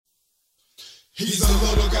He's a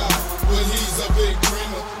little guy, but he's a big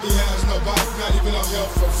dreamer. He has no bite, not even no help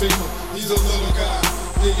from FEMA. He's a little guy,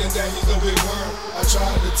 thinking that he's a big worm. I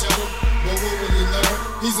tried to tell him, but what will he learn?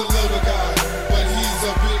 He's a little guy, but he's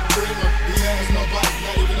a big dreamer. He has no bite,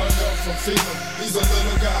 not even no help from FEMA. He's a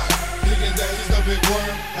little guy, thinking that he's a big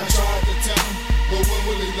worm. I tried to tell him, but what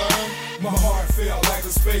will he learn? My heart felt like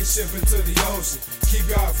a spaceship into the ocean. Keep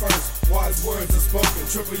God first, wise words are spoken.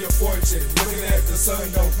 Triple your fortune, looking at the sun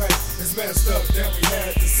don't pay. It's messed up that we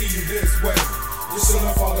had to see you this way. You should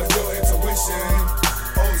have followed your intuition.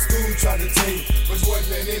 Old school tried to take, but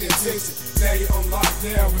wasn't any intention. Now you're on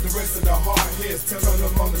lockdown with the rest of the hard heads. Tell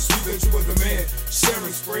them on the street that you was the man,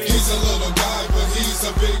 sharing spread. He's a little guy, but he's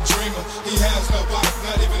a big dreamer. He has no bite,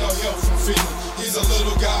 not even no help from FEMA. He's a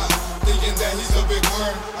little guy, thinking that he's a big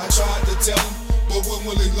worm. I tried to tell him, but what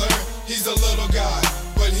will he learn? He's a little guy,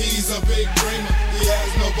 but he's a big dreamer. He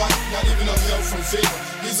has no bite, not even no help from FEMA.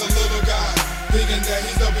 He's a little guy, thinking that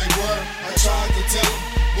he's a big worm. I tried to tell him,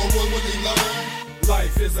 but what will he learn?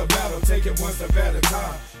 Life is a battle, take it one step at a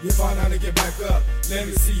time. You find out to get back up, let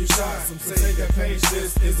me see you shine. Some say that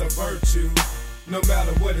patience is a virtue. No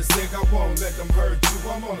matter what it's like, I won't let them hurt you.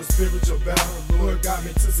 I'm on a spiritual battle. Lord got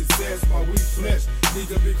me to success. My weak flesh need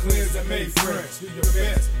to be cleansed and made fresh. Do your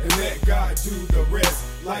best and let God do the rest.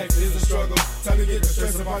 Life is a struggle. Time to get the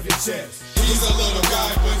stress up off your chest. He's a little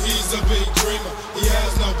guy, but he's a big dreamer. He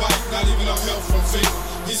has no bite, not even no help from FEMA.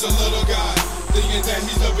 He's a little guy, thinking that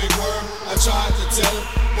he's a big worm. I tried to tell him,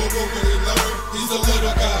 but what will he learn? He's a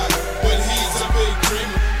little guy, but he's a big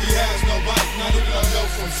dreamer. He has no bite, not even no help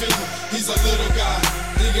from FEMA. He's a little guy,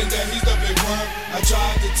 thinking that he's the big worm. I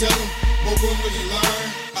tried to tell him, but when will he learn?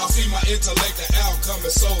 I feed my intellect, the outcome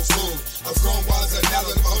is soul food. I've grown wiser now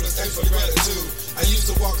that I'm older, thanks for the gratitude. I used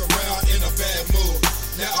to walk around in a bad mood.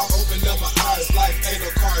 Now I open up my eyes, life ain't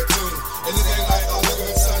no cartoon. And it ain't like, oh look at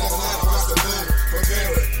the sun and the land across the moon.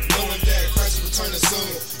 Preparing, knowing that Christ is returning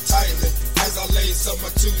soon. Tightly, as I lace up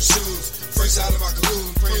my two shoes. Fresh out of my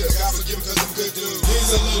cocoon, pray to God forgive me cause I'm good dude.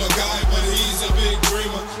 He's a little guy, but he's a big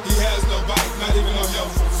dreamer. He has no bite, not even no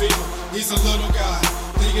help from FEMA. He's a little guy,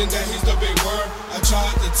 thinking that he's the big worm. I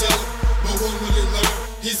tried to tell him, but when will he learn?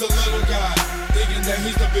 He's a little guy, thinking that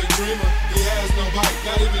he's the big dreamer. He has no bite,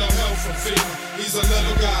 not even no help from FEMA. He's a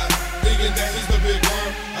little guy, thinking that he's the big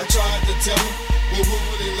worm. I tried to tell him, but when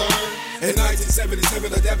will he learn? In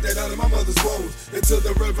 1977, I dabbed that out of my mother's womb until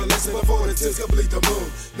the revelation before the tears complete the moon.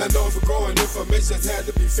 Not knowing for growing information had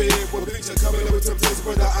to be fed. With picture coming up with temptation,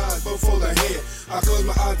 but the eyes both full ahead. I close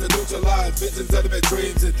my eyes to neutralize visions of the bad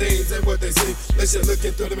dreams and things and what they see. Let you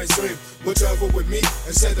looking through the mainstream. Will travel with me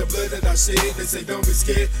and shed the blood that I shed. They say don't be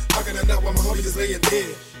scared. How can I not when my homie is laying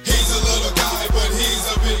dead? He's a little guy, but he's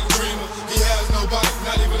a big dreamer. He has no bite,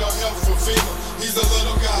 not even no help from FEMA. He's a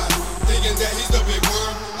little guy, thinking that he's the big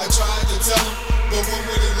worm. I tried to tell him, but when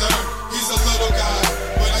will he learn? He's a little guy,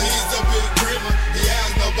 but he's a big dreamer. He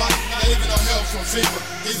has no bite, not even no help from FEMA.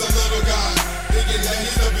 He's a little guy, thinking that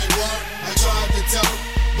he's the big worm. I tried to tell him,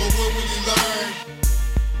 but when will he learn?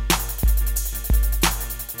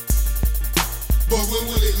 But when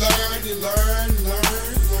will he learn?